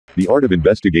The art of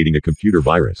investigating a computer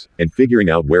virus, and figuring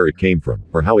out where it came from,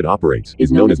 or how it operates, is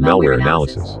known as malware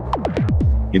analysis.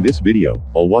 In this video,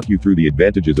 I'll walk you through the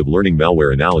advantages of learning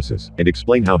malware analysis, and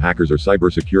explain how hackers or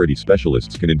cybersecurity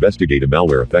specialists can investigate a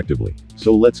malware effectively.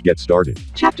 So let's get started.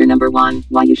 Chapter number 1,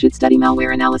 Why you should study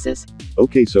malware analysis.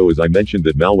 Okay, so as I mentioned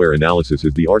that malware analysis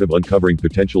is the art of uncovering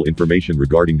potential information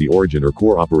regarding the origin or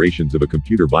core operations of a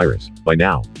computer virus. By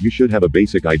now, you should have a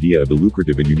basic idea of the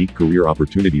lucrative and unique career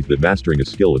opportunities that mastering a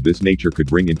skill of this nature could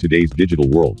bring in today's digital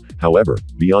world. However,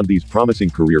 beyond these promising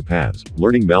career paths,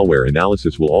 learning malware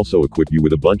analysis will also equip you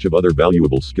with a bunch of other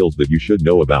valuable skills that you should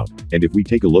know about. And if we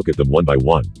take a look at them one by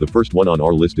one, the first one on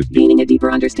our list is gaining a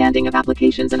deeper understanding of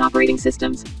applications and operating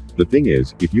systems. The thing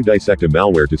is, if you dissect a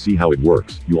malware to see how it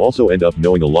works, you also end up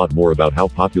knowing a lot more about how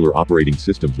popular operating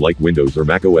systems like Windows or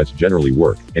Mac OS generally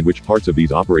work, and which parts of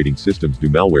these operating systems do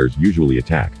malwares usually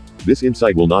attack. This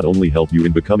insight will not only help you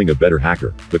in becoming a better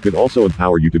hacker, but could also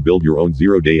empower you to build your own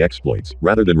zero-day exploits,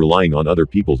 rather than relying on other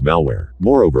people's malware.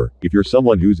 Moreover, if you're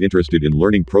someone who's interested in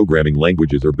learning programming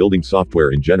languages or building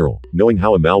software in general, knowing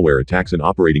how a malware attacks an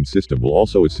operating system will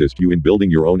also assist you in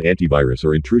building your own antivirus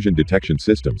or intrusion detection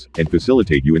systems, and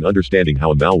facilitate you in understanding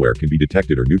how a malware can be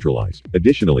detected or neutralized.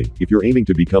 Additionally, if you're aiming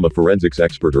to become a forensics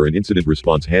expert or an incident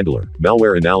response handler,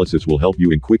 malware analysis will help you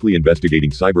in quickly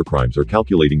investigating cybercrimes or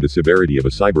calculating the severity of a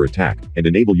cyber attack, and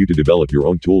enable you to develop your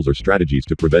own tools or strategies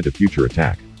to prevent a future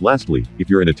attack. Lastly, if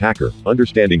you're an attacker,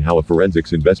 understanding how a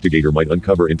forensics investigator might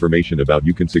uncover information about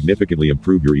you can significantly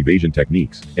improve your evasion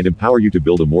techniques, and empower you to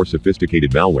build a more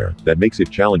sophisticated malware that makes it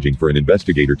challenging for an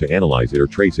investigator to analyze it or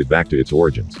trace it back to its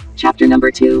origins. Chapter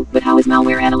number 2, But how is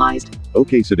malware analyzed?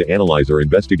 Okay, so to analyze or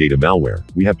investigate a malware,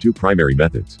 we have two primary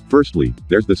methods. Firstly,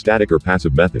 there's the static or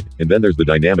passive method, and then there's the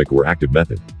dynamic or active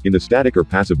method. In the static or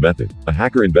passive method, a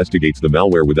hacker investigates the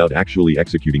malware without actually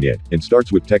executing it, and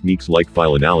starts with techniques like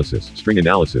file analysis, string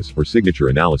analysis, or signature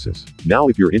analysis. Now,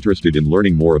 if you're interested in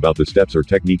learning more about the steps or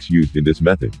techniques used in this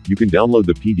method, you can download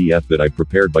the PDF that I've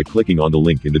prepared by clicking on the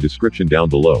link in the description down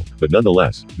below. But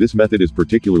nonetheless, this method is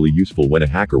particularly useful when a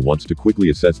hacker wants to quickly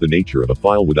assess the nature of a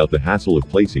file without the hassle of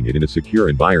placing it in a secure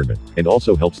environment, and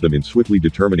also helps them in swiftly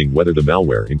determining whether the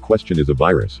malware in question is a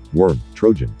virus, worm,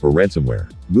 Trojan, or ransomware.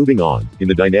 Moving on, in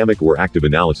the dynamic or active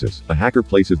analysis, a hacker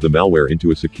places the malware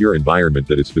into a secure environment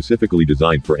that is specifically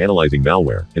designed for analyzing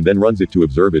malware, and then runs it to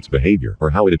observe its behavior, or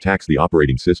how it attacks the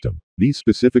operating system. These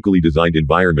specifically designed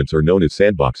environments are known as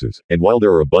sandboxes, and while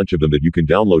there are a bunch of them that you can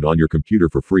download on your computer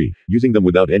for free, using them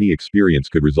without any experience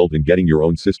could result in getting your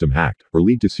own system hacked, or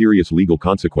lead to serious legal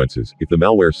consequences if the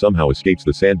malware somehow escapes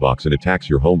the sandbox and attacks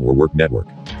your home or work network.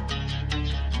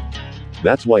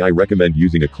 That's why I recommend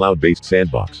using a cloud-based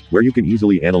sandbox, where you can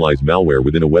easily analyze malware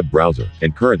within a web browser,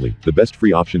 and currently, the best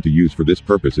free option to use for this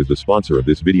purpose is the sponsor of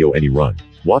this video, any.run.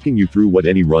 Walking you through what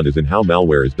any.run is and how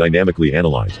malware is dynamically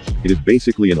analyzed. It is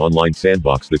basically an online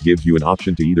sandbox that gives you an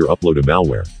option to either upload a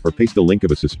malware, or paste a link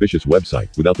of a suspicious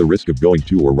website, without the risk of going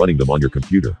to or running them on your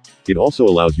computer. It also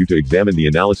allows you to examine the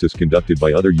analysis conducted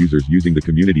by other users using the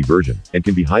community version, and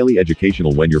can be highly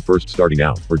educational when you're first starting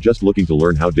out, or just looking to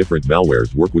learn how different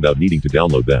malwares work without needing to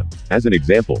download them. As an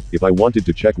example, if I wanted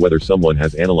to check whether someone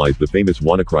has analyzed the famous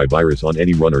WannaCry virus on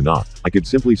any.run or not, I could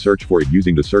simply search for it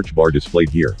using the search bar displayed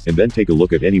here, and then take a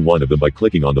look at any one of them by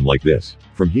clicking on them like this.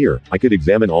 From here, I could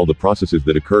examine all the processes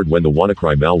that occurred when the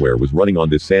WannaCry malware was running on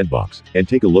this sandbox, and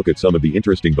take a look at some of the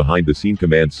interesting behind-the-scene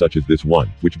commands such as this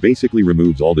one, which basically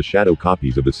removes all the shadow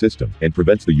copies of the system, and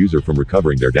prevents the user from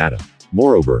recovering their data.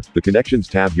 Moreover, the Connections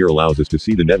tab here allows us to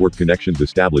see the network connections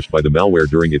established by the malware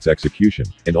during its execution,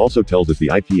 and also tells us the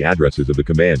IP addresses of the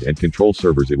command and control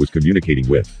servers it was communicating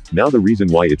with. Now, the reason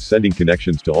why it's sending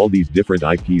connections to all these different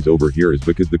IPs over here is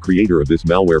because the creator of this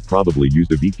malware probably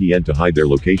used a VPN to hide their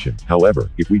location. However,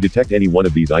 if we detect any one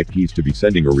of these IPs to be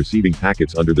sending or receiving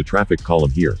packets under the traffic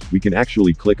column here, we can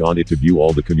actually click on it to view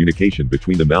all the communication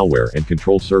between the malware and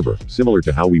control server, similar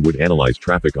to how we would analyze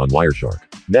traffic on Wireshark.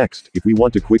 Next, if we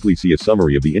want to quickly see a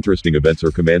summary of the interesting events or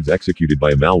commands executed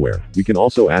by a malware, we can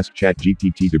also ask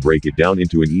ChatGPT to break it down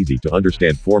into an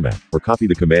easy-to-understand format, or copy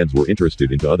the commands we're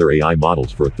interested into other AI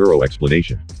models for a thorough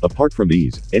explanation. Apart from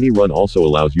these, any.run also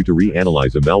allows you to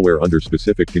reanalyze a malware under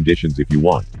specific conditions if you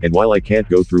want, and while I can't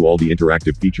go through all the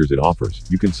interactive features it offers,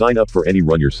 you can sign up for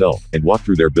any.run yourself, and walk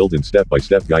through their built-in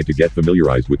step-by-step guide to get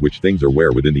familiarized with which things are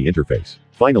where within the interface.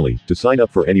 Finally, to sign up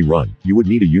for any.run, you would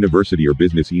need a university or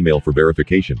business email for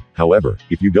verification. However,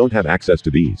 if you don't have access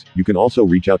to these, you can also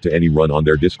reach out to any.run on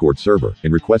their Discord server,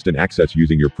 and request an access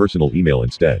using your personal email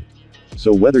instead.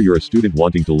 So whether you're a student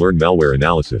wanting to learn malware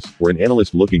analysis, or an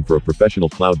analyst looking for a professional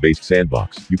cloud-based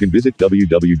sandbox, you can visit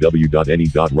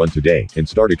www.any.run today, and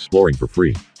start exploring for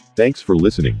free. Thanks for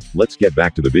listening, let's get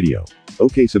back to the video.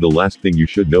 Okay, so the last thing you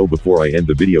should know before I end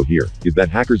the video here, is that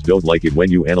hackers don't like it when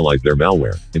you analyze their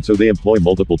malware, and so they employ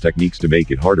multiple techniques to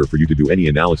make it harder for you to do any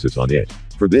analysis on it.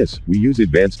 For this, we use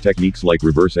advanced techniques like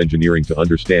reverse engineering to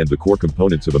understand the core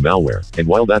components of a malware, and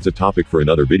while that's a topic for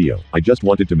another video, I just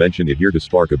wanted to mention it here to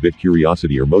spark a bit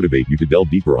curiosity or motivate you to delve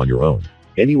deeper on your own.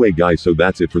 Anyway guys, so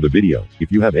that's it for the video.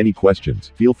 If you have any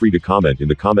questions, feel free to comment in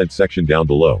the comment section down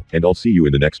below, and I'll see you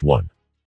in the next one.